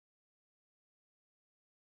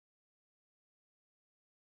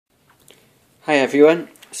Hi everyone,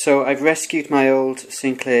 so I've rescued my old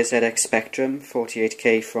Sinclair ZX Spectrum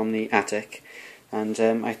 48K from the attic, and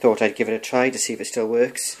I thought I'd give it a try to see if it still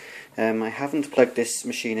works. I haven't plugged this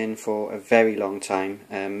machine in for a very long time,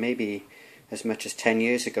 maybe as much as 10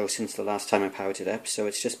 years ago since the last time I powered it up, so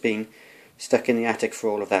it's just been stuck in the attic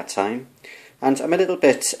for all of that time. And I'm a little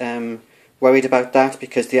bit worried about that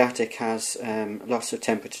because the attic has lots of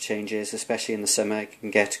temperature changes, especially in the summer. It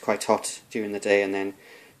can get quite hot during the day and then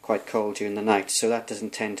quite cold during the night, so that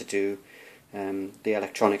doesn't tend to do the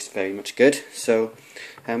electronics very much good. So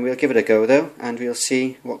we'll give it a go though, and we'll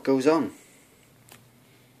see what goes on.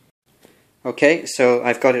 Okay, so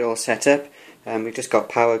I've got it all set up. We've just got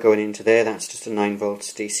power going into there. That's just a 9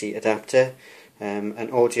 volts DC adapter, an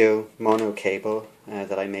audio mono cable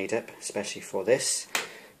that I made up especially for this,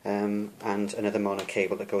 and another mono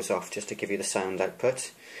cable that goes off just to give you the sound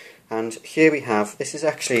output. And here we have, this is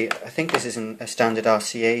actually, I think this is a standard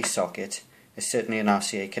RCA socket. It's certainly an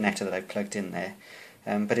RCA connector that I've plugged in there,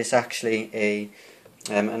 but it's actually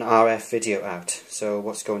an RF video out. So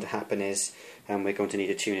what's going to happen is we're going to need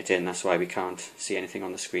to tune it in. That's why we can't see anything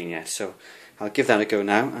on the screen yet. So I'll give that a go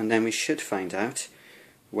now, and then we should find out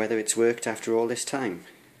whether it's worked after all this time.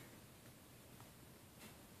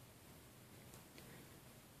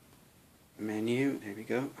 Menu, there we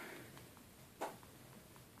go.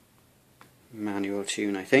 Manual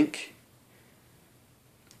tune, I think.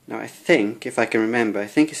 Now I think, if I can remember, I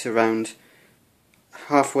think it's around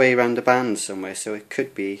halfway around the band somewhere, so it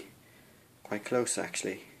could be quite close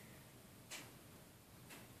actually.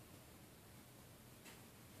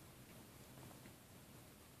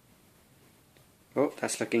 Oh,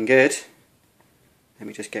 that's looking good. Let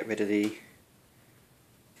me just get rid of the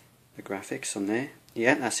graphics on there.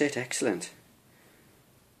 Yeah, that's it, excellent.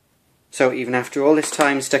 So even after all this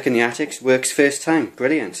time stuck in the attic, works first time.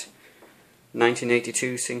 Brilliant.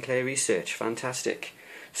 1982 Sinclair research. Fantastic.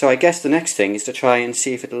 So I guess the next thing is to try and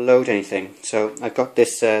see if it'll load anything. So I've got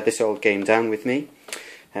this old game down with me.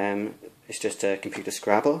 It's just a computer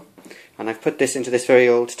Scrabble. And I've put this into this very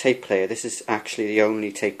old tape player. This is actually the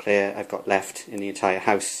only tape player I've got left in the entire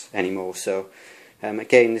house anymore. So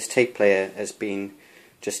again, this tape player has been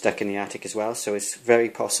just stuck in the attic as well. So it's very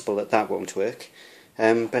possible that that won't work.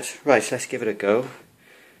 But right, let's give it a go,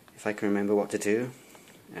 if I can remember what to do.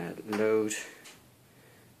 Load,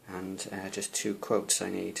 and just 2 quotes I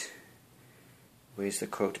need. Where's the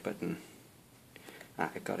quote button? Ah,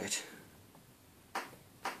 I got it.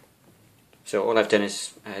 So all I've done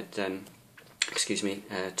is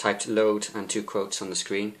typed load and 2 quotes on the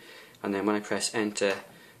screen, and then when I press enter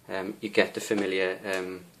you get the familiar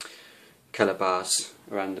colour bars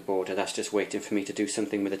around the border. That's just waiting for me to do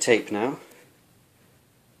something with the tape now.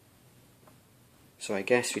 So I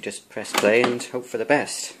guess we just press play and hope for the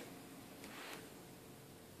best.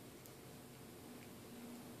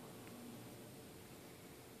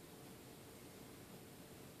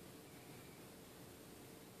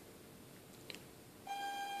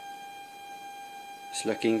 It's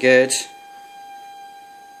looking good.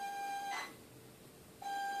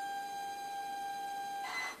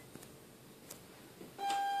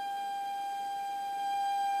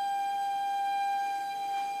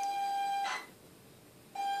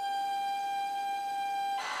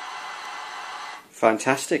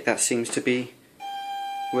 Fantastic, that seems to be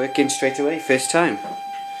working straight away, first time.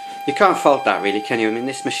 You can't fault that really, can you? I mean,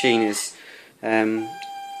 this machine is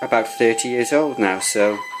about 30 years old now,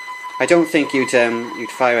 so I don't think you'd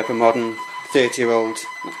fire up a modern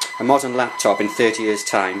laptop in 30 years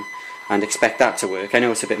time and expect that to work. I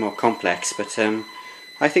know it's a bit more complex, but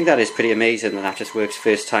I think that is pretty amazing that just works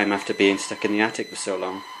first time after being stuck in the attic for so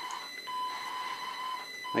long.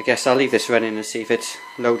 I guess I'll leave this running and see if it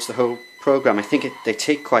loads the whole program. I think they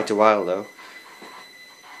take quite a while though,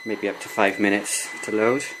 maybe up to 5 minutes to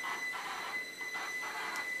load.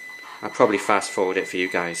 I'll probably fast forward it for you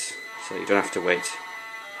guys so you don't have to wait.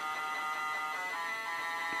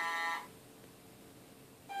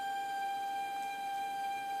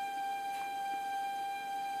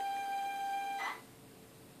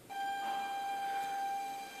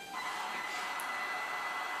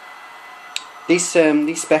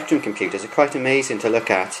 These Spectrum computers are quite amazing to look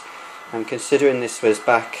at, and considering this was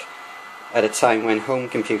back at a time when home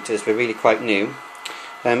computers were really quite new,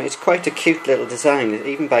 it's quite a cute little design.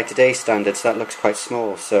 Even by today's standards that looks quite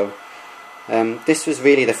small. So this was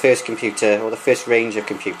really the first computer, or the first range of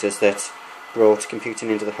computers that brought computing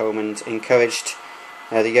into the home and encouraged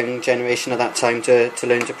the young generation at that time to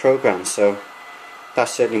learn to program. So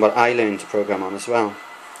that's certainly what I learned to program on as well.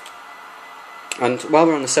 And while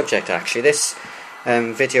we're on the subject, actually, this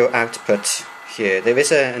video output here, there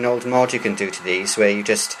is an old mod you can do to these where you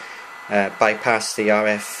just bypass the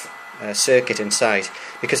RF circuit inside,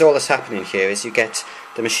 because all that's happening here is you get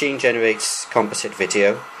the machine generates composite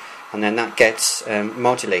video, and then that gets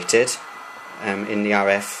modulated in the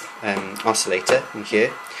RF oscillator in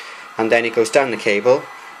here, and then it goes down the cable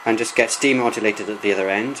and just gets demodulated at the other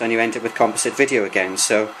end, and you end up with composite video again.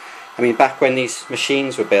 So I mean, back when these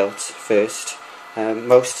machines were built first,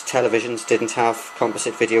 most televisions didn't have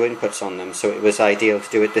composite video inputs on them, so it was ideal to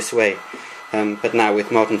do it this way. But now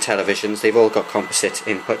with modern televisions, they've all got composite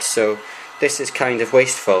inputs, so this is kind of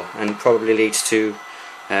wasteful and probably leads to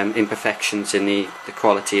imperfections in the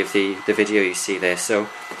quality of the video you see there. So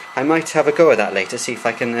I might have a go at that later, see if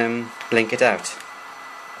I can blink it out.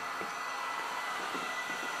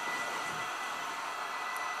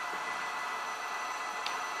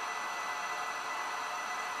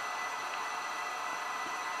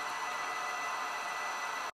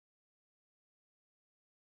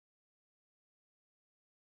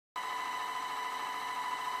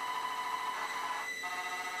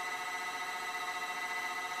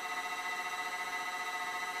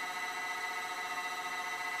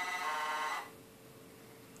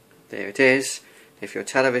 There it is. If your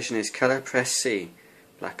television is colour, press C.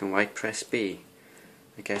 Black and white, press B.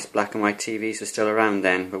 I guess black and white TVs are still around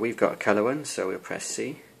then, but we've got a colour one, so we'll press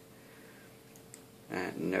C.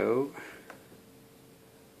 No.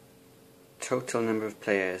 Total number of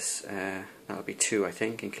players, that'll be 2 I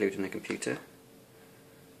think, including the computer.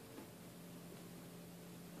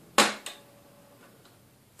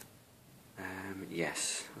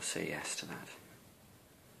 Yes, I'll say yes to that.